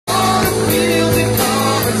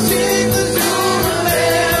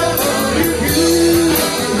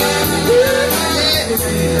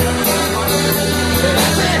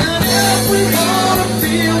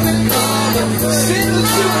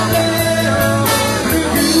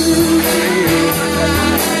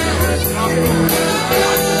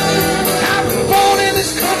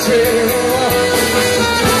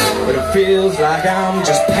feels like I'm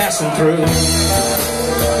just passing through.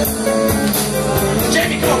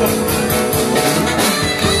 Jamie, come on.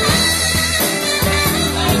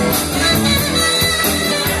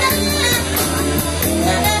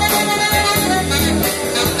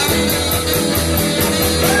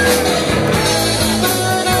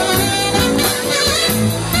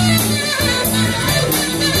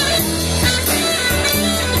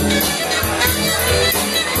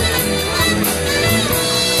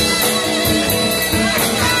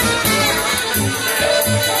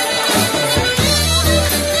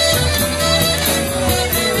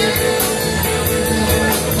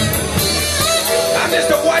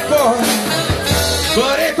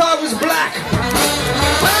 But if I was black,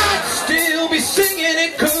 I'd still be singing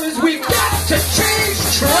it, 'cause we've got to change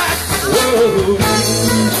track. Whoa.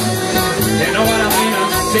 You know what I mean?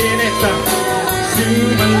 I'm saying it's a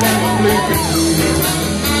zooming and a blooping.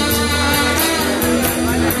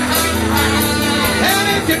 And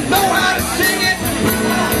if you know how to sing it,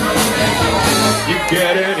 you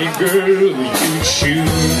get any girl you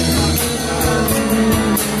choose.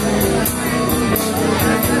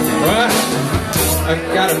 Well, I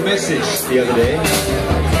got a message the other day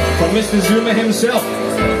from Mr. Zuma himself.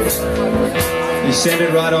 He sent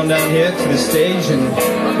it right on down here to the stage, and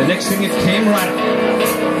the next thing it came right up.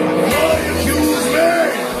 Oh, you choose me.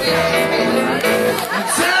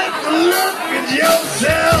 Take a look at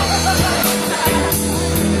yourself.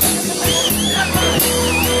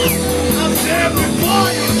 I said before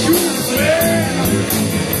you choose me,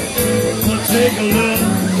 well, take a look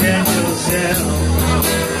at yourself.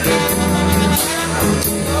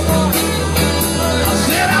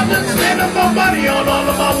 Spending my money on all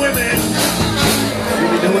of my women. You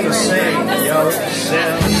be doing the same, yo.